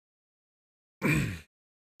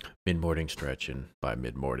mid-morning stretch, and by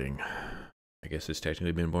mid-morning, I guess it's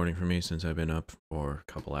technically mid-morning for me since I've been up for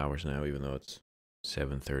a couple hours now, even though it's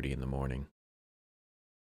 7:30 in the morning.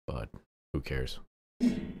 But who cares?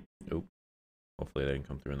 Nope. Hopefully that didn't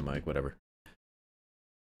come through in the mic. Whatever.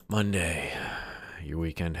 Monday. Your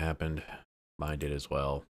weekend happened. Mine did as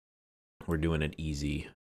well. We're doing it easy.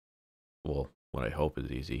 Well, what I hope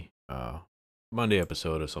is easy. Monday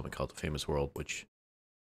episode of something called The Famous World, which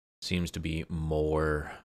seems to be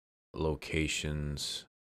more locations,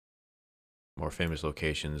 more famous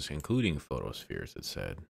locations, including photospheres, it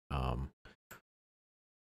said.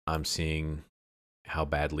 I'm seeing how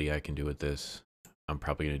badly I can do at this. I'm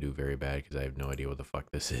probably going to do very bad because I have no idea what the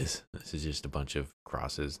fuck this is. This is just a bunch of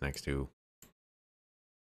crosses next to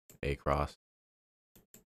a cross.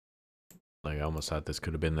 Like, I almost thought this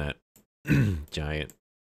could have been that giant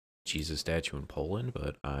Jesus statue in Poland,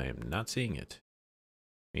 but I'm not seeing it.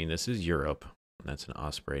 I mean, this is Europe. And that's an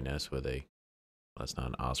osprey nest with a... Well, that's not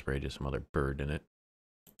an osprey, just some other bird in it.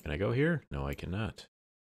 Can I go here? No, I cannot.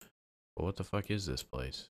 But what the fuck is this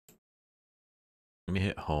place? Let me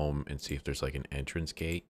hit home and see if there's like an entrance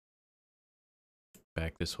gate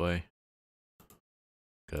back this way.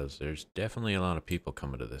 Because there's definitely a lot of people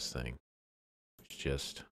coming to this thing. It's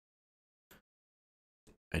just...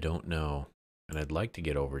 I don't know. And I'd like to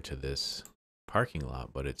get over to this parking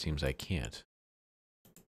lot, but it seems I can't.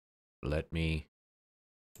 Let me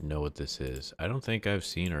know what this is. I don't think I've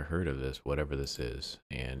seen or heard of this, whatever this is.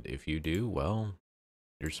 And if you do, well,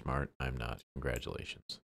 you're smart. I'm not.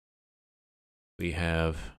 Congratulations. We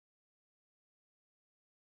have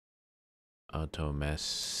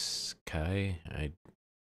Automeskai.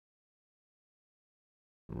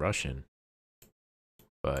 Russian,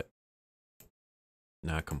 but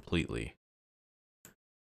not completely.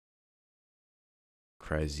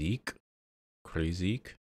 Krazik?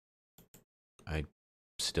 I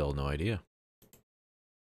still no idea.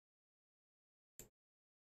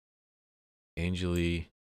 Angeli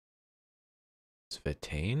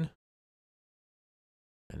Svetane?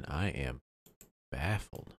 And I am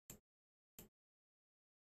baffled.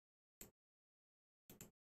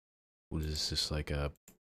 What is this, like a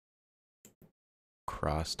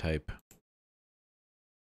cross type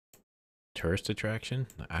tourist attraction?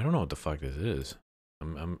 I don't know what the fuck this is.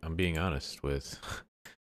 I'm being honest with.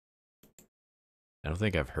 I don't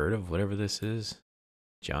think I've heard of whatever this is.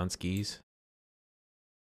 John skis.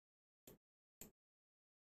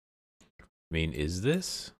 I mean, is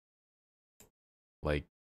this like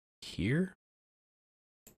here?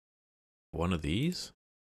 One of these?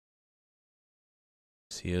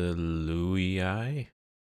 See a Louis eye?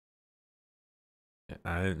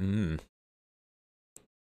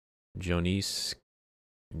 Joni skis.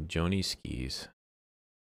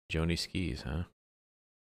 Joni skis, huh?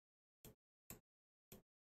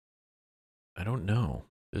 I don't know.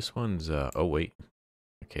 This one's oh wait.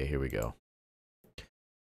 Okay, here we go.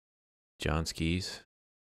 John skis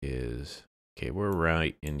is okay, we're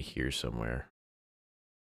right in here somewhere.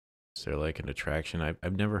 Is there like an attraction?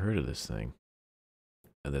 I've never heard of this thing.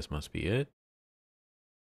 And this must be it.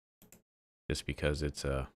 Just because it's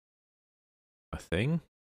a thing?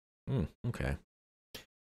 Okay.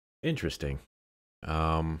 Interesting.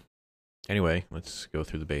 Anyway, let's go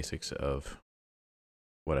through the basics of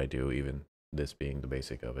what I do, even this being the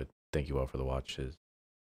basic of it. Thank you all for the watches,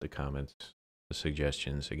 the comments, the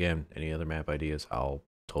suggestions. Again, any other map ideas, I'll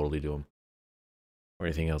totally do them. Or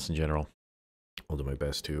anything else in general. I'll do my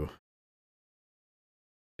best to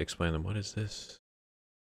explain them. What is this?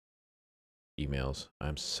 Emails.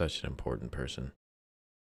 I'm such an important person.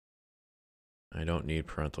 I don't need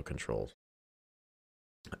parental controls.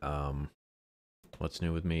 What's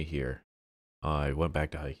new with me here? I went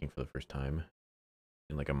back to hiking for the first time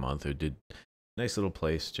in like a month. It did nice little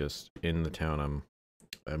place just in the town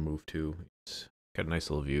I moved to. It's got a nice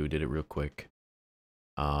little view. Did it real quick.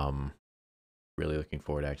 Really looking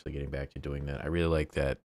forward to actually getting back to doing that. I really like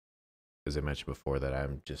that, as I mentioned before, that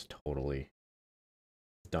I'm just totally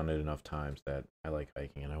done it enough times that I like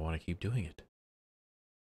hiking and I want to keep doing it.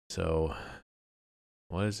 So,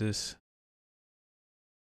 what is this?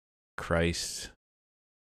 Christ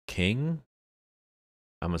King?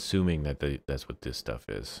 I'm assuming that that's what this stuff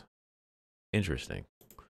is. Interesting.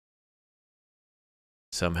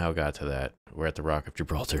 Somehow got to that. We're at the Rock of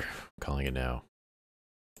Gibraltar. I'm calling it now.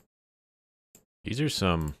 These are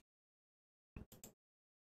some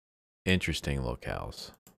interesting locales.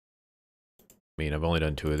 I mean, I've only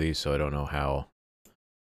done 2 of these, so I don't know how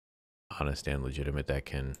honest and legitimate that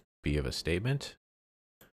can be of a statement.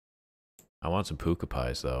 I want some puka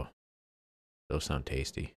pies, though. Those sound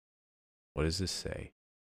tasty. What does this say?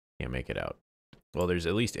 Can't make it out. Well, there's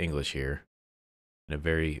at least English here. And a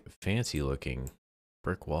very fancy looking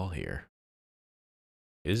brick wall here.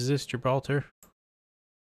 Is this Gibraltar?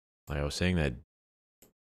 Like I was saying that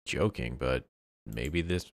joking, but maybe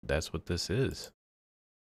that's what this is.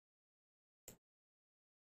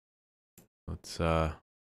 Let's now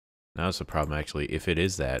it's the problem actually. If it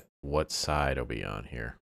is that, what side are we on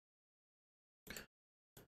here?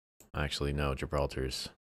 Actually, no, Gibraltar's.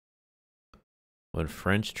 When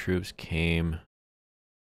French troops came,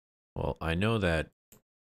 well, I know that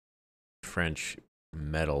French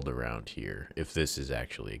meddled around here. If this is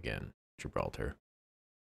actually again Gibraltar,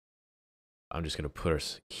 I'm just gonna put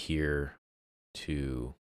us here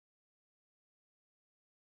to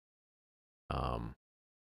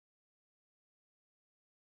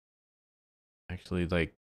actually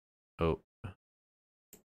like, oh,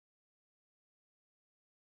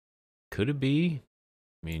 could it be?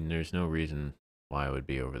 I mean, there's no reason why it would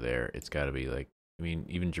be over there. It's got to be like, I mean,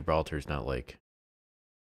 even Gibraltar's not like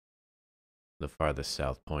the farthest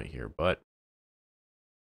south point here, but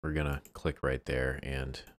we're gonna click right there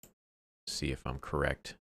and see if I'm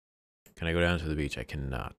correct. Can I go down to the beach? I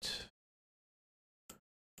cannot.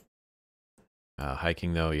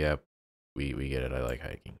 Hiking though, yep, we get it. I like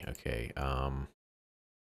hiking. Okay.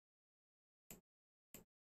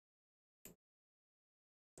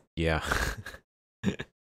 Yeah.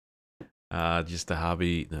 Just the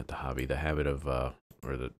hobby, not the hobby, the habit of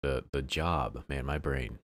or the job. Man, my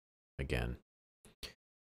brain again.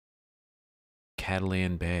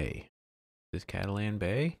 Catalan Bay. Is this Catalan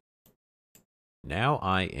Bay? Now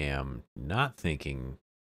I am not thinking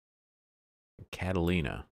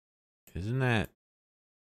Catalina. Isn't that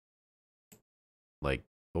like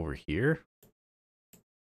over here?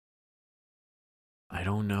 I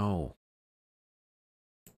don't know.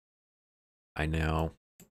 I now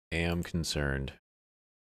am concerned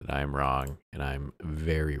that I'm wrong, and I'm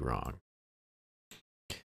very wrong.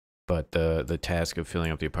 But the task of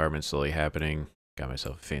filling up the apartment slowly happening. Got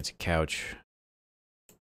myself a fancy couch.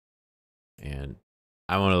 And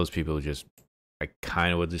I'm one of those people who just, I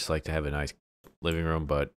kind of would just like to have a nice living room,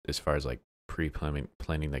 but as far as like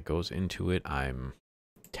planning that goes into it, I'm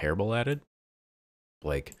terrible at it.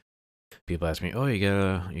 Like people ask me, "Oh, you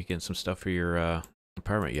getting some stuff for your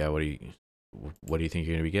apartment?" Yeah. What do you think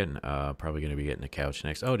you're gonna be getting? Probably gonna be getting a couch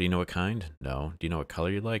next. Oh, do you know what kind? No. Do you know what color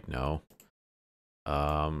you'd like? No.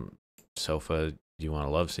 Sofa. Do you want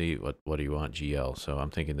a love seat? What do you want? GL. So I'm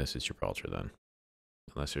thinking this is Gibraltar then,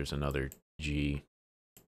 unless there's another G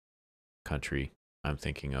country I'm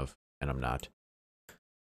thinking of, and I'm not.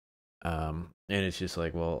 And it's just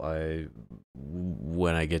like, well,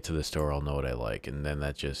 when I get to the store, I'll know what I like, and then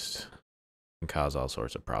that just can cause all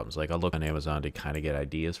sorts of problems. Like I'll look on Amazon to kind of get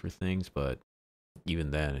ideas for things, but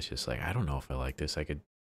even then, it's just like I don't know if I like this.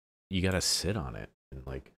 You gotta sit on it and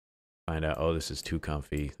like find out. Oh, this is too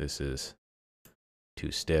comfy. This is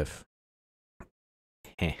too stiff.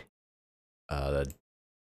 Heh. The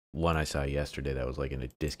one I saw yesterday that was like in a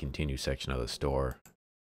discontinued section of the store.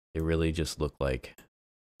 It really just looked like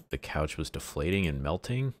the couch was deflating and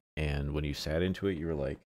melting, and when you sat into it, you were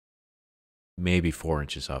like maybe 4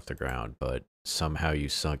 inches off the ground, but somehow you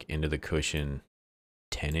sunk into the cushion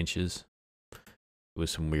 10 inches. It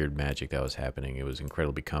was some weird magic that was happening. It was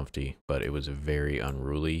incredibly comfy, but it was very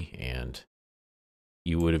unruly, and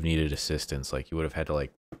you would have needed assistance. Like you would have had to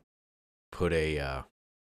like put a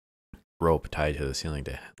rope tied to the ceiling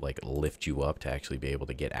to like lift you up to actually be able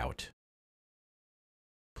to get out.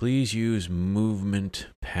 Please use movement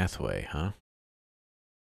pathway, huh?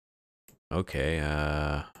 Okay,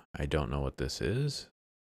 I don't know what this is.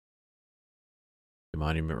 The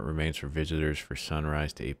monument remains for visitors for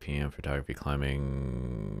sunrise to 8 p.m. Photography,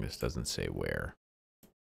 climbing. This doesn't say where.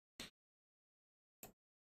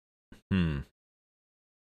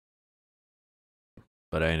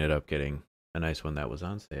 But I ended up getting a nice one that was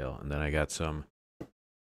on sale. And then I got some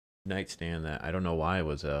nightstand that I don't know why it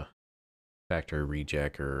was a factory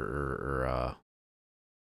reject or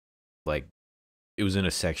like it was in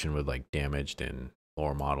a section with like damaged and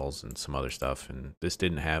floor models and some other stuff. And this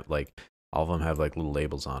didn't have like, all of them have like little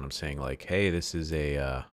labels on them saying like, hey, this is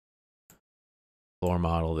a floor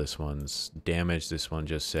model. This one's damaged. This one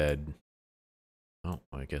just said, oh,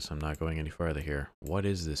 I guess I'm not going any farther here. What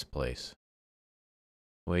is this place?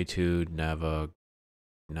 Way to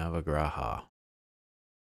Navagraha.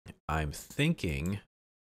 I'm thinking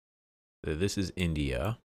that this is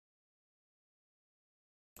India.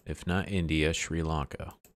 If not India, Sri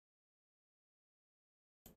Lanka.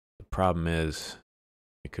 The problem is,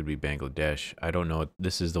 it could be Bangladesh. I don't know.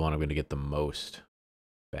 This is the one I'm going to get the most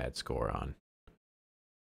bad score on.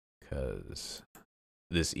 Because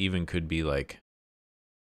this even could be like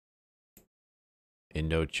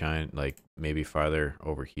Indochina, like maybe farther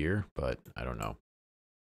over here, but I don't know.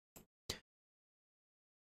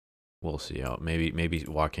 We'll see how maybe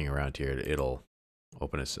walking around here it'll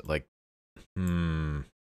open us like I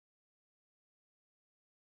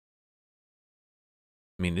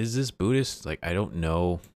mean, is this Buddhist? Like I don't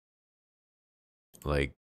know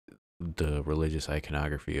like the religious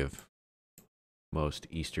iconography of most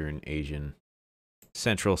Eastern Asian,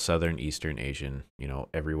 Central, Southern, Eastern Asian,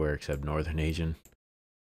 everywhere except Northern Asian.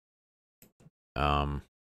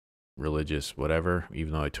 Religious whatever,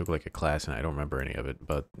 even though I took like a class and I don't remember any of it,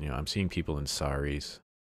 but I'm seeing people in saris,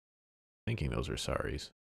 thinking those are saris,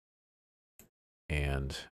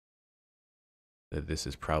 and that this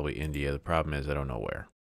is probably India. The problem is I don't know where.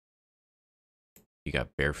 You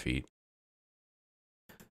got bare feet.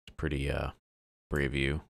 It's pretty brave of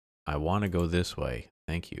you. I want to go this way.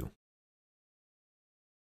 Thank you.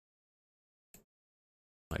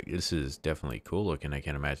 Like, this is definitely cool looking. I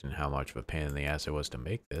can't imagine how much of a pain in the ass it was to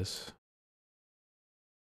make this.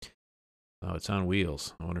 Oh, it's on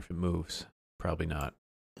wheels. I wonder if it moves. Probably not.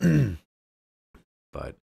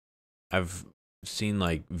 But I've seen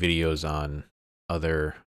like videos on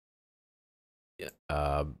other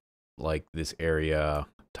like this area,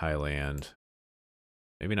 Thailand,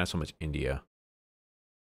 maybe not so much India.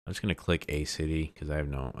 I'm just gonna click a city because I have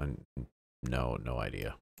no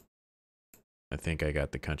idea. I think I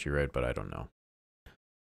got the country right, but I don't know.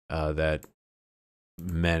 That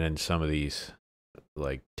men in some of these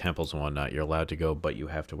like temples and whatnot, you're allowed to go, but you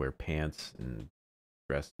have to wear pants and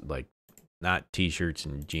dress like not t-shirts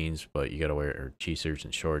and jeans, but you gotta wear or t-shirts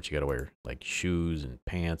and shorts. You gotta wear like shoes and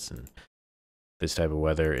pants, and this type of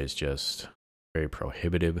weather is just very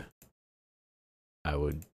prohibitive. I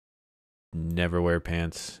would never wear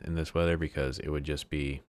pants in this weather because it would just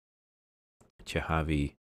be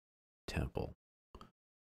Chahavi Temple.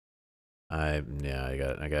 I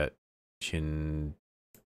got chin.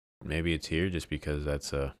 Maybe it's here just because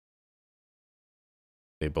that's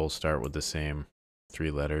they both start with the same 3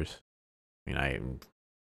 letters. I mean,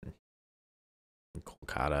 in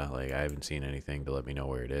Kolkata, like I haven't seen anything to let me know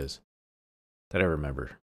where it is that I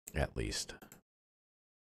remember, at least.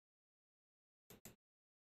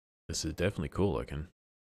 This is definitely cool looking.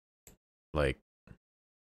 Like,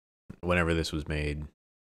 whenever this was made,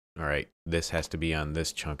 all right, this has to be on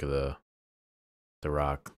this chunk of the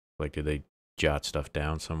rock. Like, did they jot stuff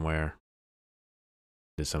down somewhere?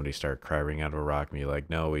 Did somebody start carving out of a rock and be like,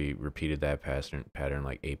 no, we repeated that pattern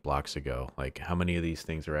like 8 blocks ago? Like, how many of these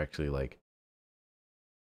things are actually like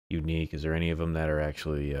unique? Is there any of them that are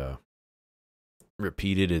actually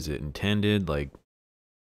repeated? Is it intended? Like,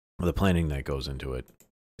 the planning that goes into it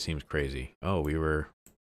seems crazy. Oh,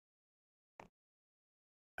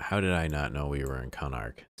 how did I not know we were in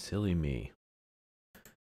Konark? Silly me.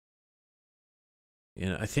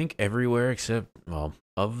 I think everywhere except, well,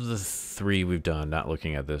 of the 3 we've done, not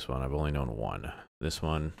looking at this one, I've only known 1. This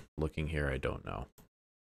one, looking here, I don't know.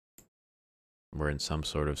 We're in some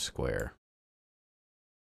sort of square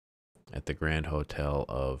at the Grand Hotel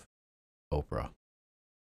of Oprah.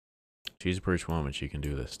 She's a British woman. She can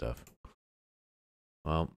do this stuff.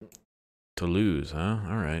 Well, Toulouse, huh?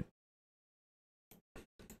 All right.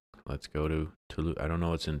 Let's go to Toulouse. I don't know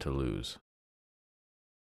what's in Toulouse.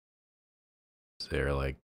 Is there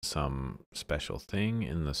like some special thing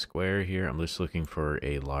in the square here? I'm just looking for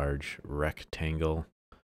a large rectangle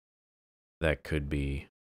that could be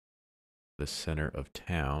the center of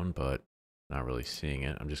town, but not really seeing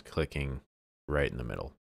it. I'm just clicking right in the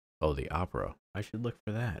middle. Oh, the opera. I should look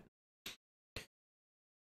for that.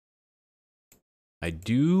 I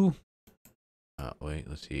do. Wait,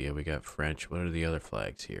 let's see. Yeah, we got French. What are the other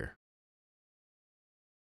flags here?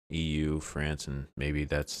 EU, France, and maybe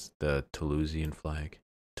that's the Toulousian flag.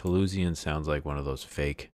 Toulousian sounds like one of those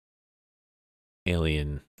fake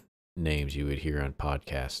alien names you would hear on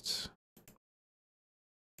podcasts.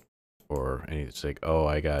 Or it's like, oh,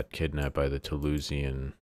 I got kidnapped by the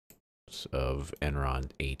Toulousians of Enron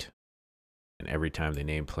 8. And every time they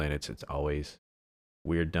name planets, it's always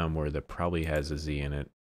weird dumb word that probably has a Z in it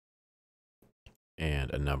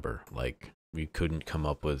and a number. Like, we couldn't come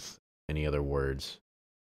up with any other words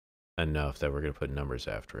enough that we're going to put numbers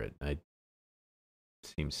after it. It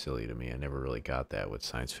seems silly to me. I never really got that with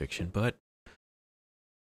science fiction, but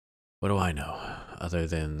what do I know? Other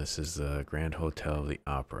than this is the Grand Hotel of the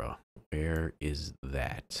Opera. Where is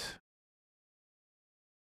that?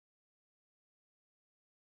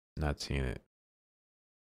 Not seeing it.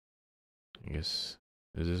 I guess,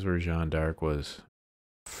 is this where Jeanne d'Arc was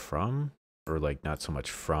from? Or like not so much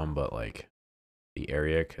from, but like the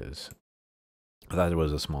area? Because I thought it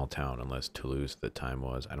was a small town, unless Toulouse at the time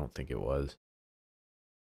was. I don't think it was.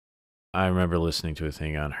 I remember listening to a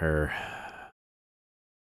thing on her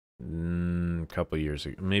a couple years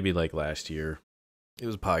ago, maybe like last year. It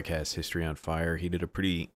was a podcast, History on Fire. He did a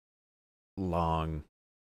pretty long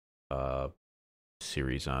uh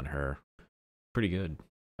series on her. Pretty good.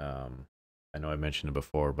 I know I mentioned it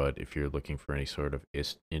before, but if you're looking for any sort of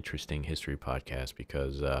interesting history podcast,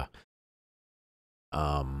 because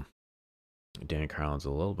um Dan Carlin's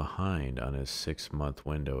a little behind on his 6 month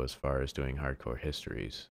window as far as doing hardcore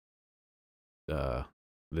histories. Uh,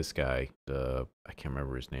 this guy, I can't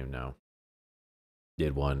remember his name now,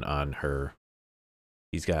 did one on her.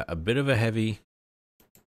 He's got a bit of a heavy,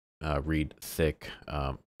 read thick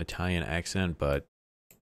Italian accent, but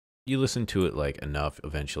you listen to it like enough,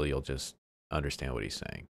 eventually you'll just understand what he's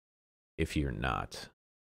saying. If you're not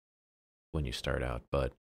when you start out,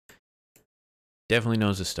 but definitely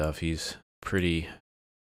knows his stuff. He's pretty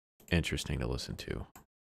interesting to listen to.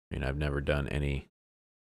 I mean, I've never done any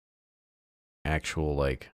actual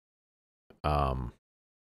like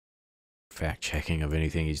fact checking of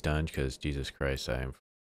anything he's done because Jesus Christ,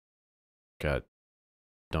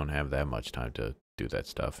 don't have that much time to do that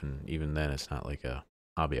stuff, and even then, it's not like a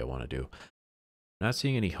hobby I want to do. Not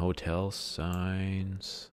seeing any hotel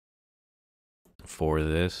signs for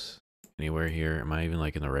this anywhere here. Am I even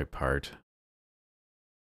like in the right part?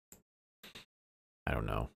 I don't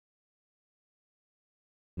know.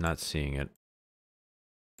 Not seeing it.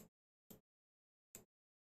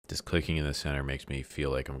 Just clicking in the center makes me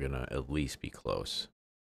feel like I'm gonna at least be close.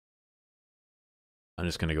 I'm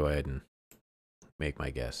just gonna go ahead and make my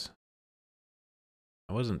guess.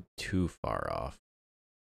 I wasn't too far off.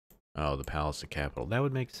 Oh, the Palace of Capital. That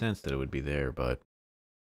would make sense that it would be there, but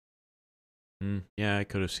yeah, I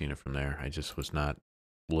could have seen it from there. I just was not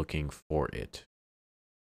looking for it.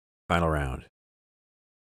 Final round.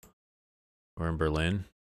 We're in Berlin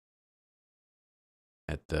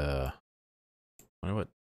at the. I wonder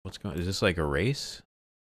what's going. Is this like a race?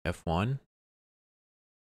 F1?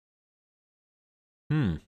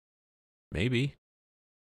 Maybe.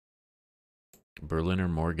 Berliner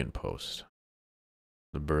Morgen Post.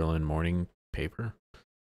 The Berlin morning paper.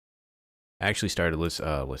 I actually started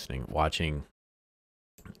watching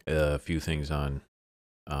a few things on,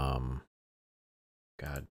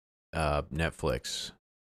 Netflix,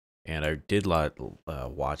 and I did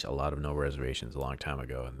watch a lot of No Reservations a long time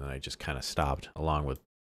ago, and then I just kind of stopped, along with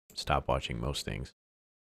stop watching most things,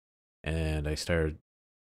 and I started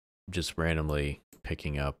just randomly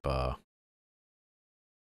picking up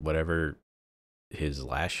whatever his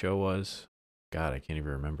last show was. God, I can't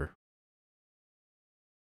even remember.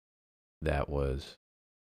 That was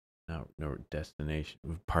no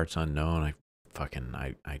destination, parts unknown.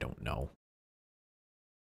 I don't know.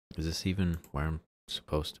 Is this even where I'm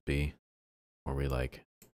supposed to be? Or we like,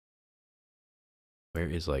 where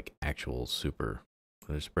is like actual super?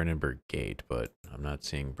 There's Brandenburg Gate, but I'm not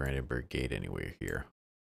seeing Brandenburg Gate anywhere here.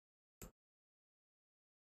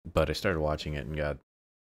 But I started watching it and got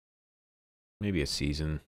maybe a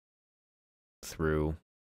season through.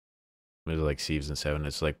 It was like season 7.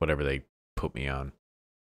 It's like whatever they put me on.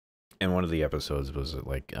 And one of the episodes was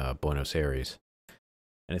like Buenos Aires.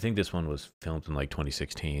 And I think this one was filmed in like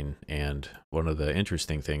 2016. And one of the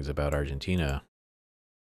interesting things about Argentina,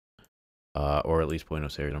 or at least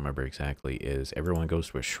Buenos Aires, I don't remember exactly, is everyone goes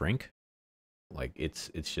to a shrink. Like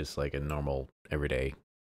it's just like a normal everyday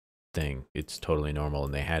thing. It's totally normal.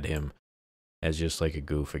 And they had him as just like a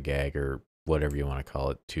goof, a gag, or whatever you want to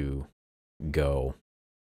call it, to go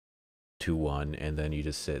to one. And then you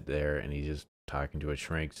just sit there and he's just talking to a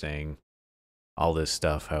shrink saying all this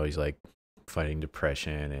stuff, how he's like fighting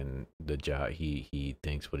depression and the job he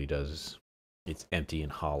thinks what he does is it's empty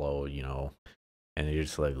and hollow, and you're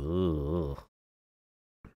just like, ugh.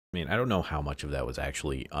 I mean, I don't know how much of that was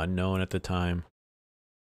actually unknown at the time.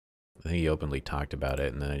 I think he openly talked about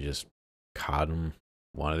it, and then I just caught him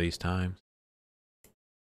one of these times.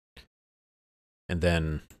 And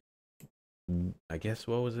then I guess,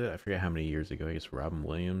 what was it? I forget how many years ago. I guess Robin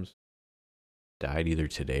Williams died either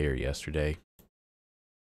today or yesterday.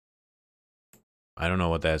 I don't know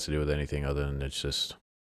what that has to do with anything other than it's just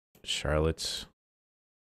Charlotte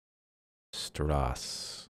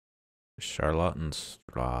Strauss. Charlotte and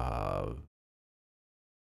Strauss.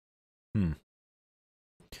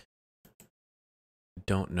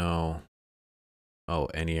 Don't know. Oh,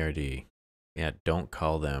 NERD. Yeah, don't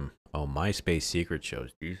call them. Oh, MySpace secret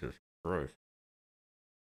shows. Jesus Christ.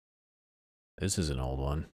 This is an old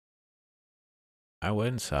one. I went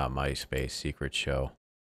and saw a MySpace secret show.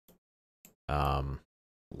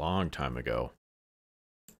 Long time ago.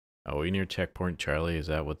 Oh, we near Checkpoint Charlie? Is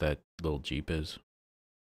that what that little Jeep is?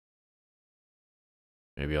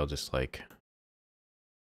 Maybe I'll just like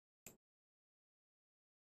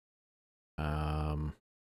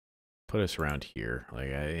put us around here.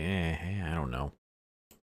 Like I don't know.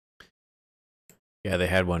 Yeah, they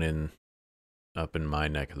had one up in my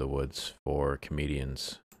neck of the woods for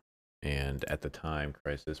comedians, and at the time,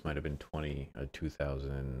 Christ, this might have been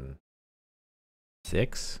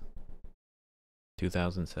 2006,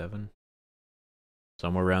 2007,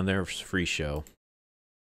 somewhere around there. Free show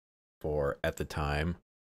for, at the time,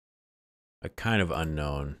 a kind of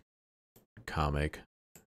unknown comic.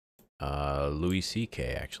 Louis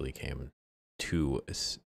C.K. actually came to.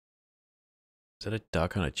 Is that a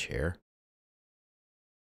duck on a chair?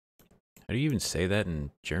 How do you even say that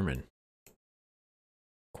in German?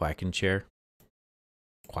 Quackenchair?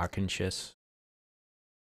 Quackenschiss?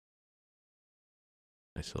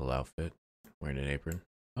 Nice little outfit. Wearing an apron.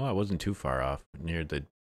 Oh, I wasn't too far off. Near the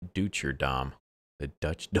Deutscher Dom. The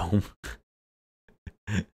Dutch Dome.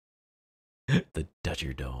 The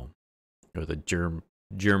Dutcher Dome. Or the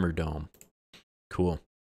Germer Dome. Cool.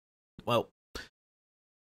 Well,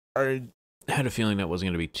 I had a feeling that wasn't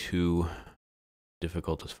going to be too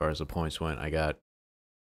difficult as far as the points went. I got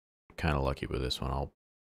kind of lucky with this one. I'll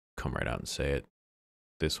come right out and say it.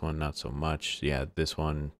 This one, not so much. Yeah, this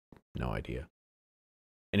one, no idea.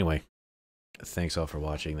 Anyway, thanks all for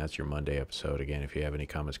watching. That's your Monday episode. Again, if you have any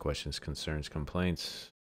comments, questions, concerns,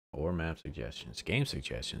 complaints, or map suggestions, game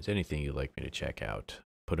suggestions, anything you'd like me to check out,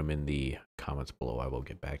 put them in the comments below. I will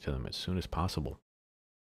get back to them as soon as possible.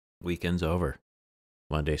 Weekend's over.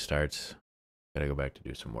 Monday starts. Gotta go back to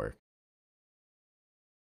do some work.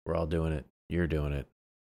 We're all doing it. You're doing it.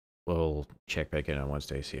 We'll check back in on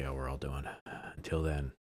Wednesday, see how we're all doing. Until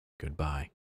then, goodbye.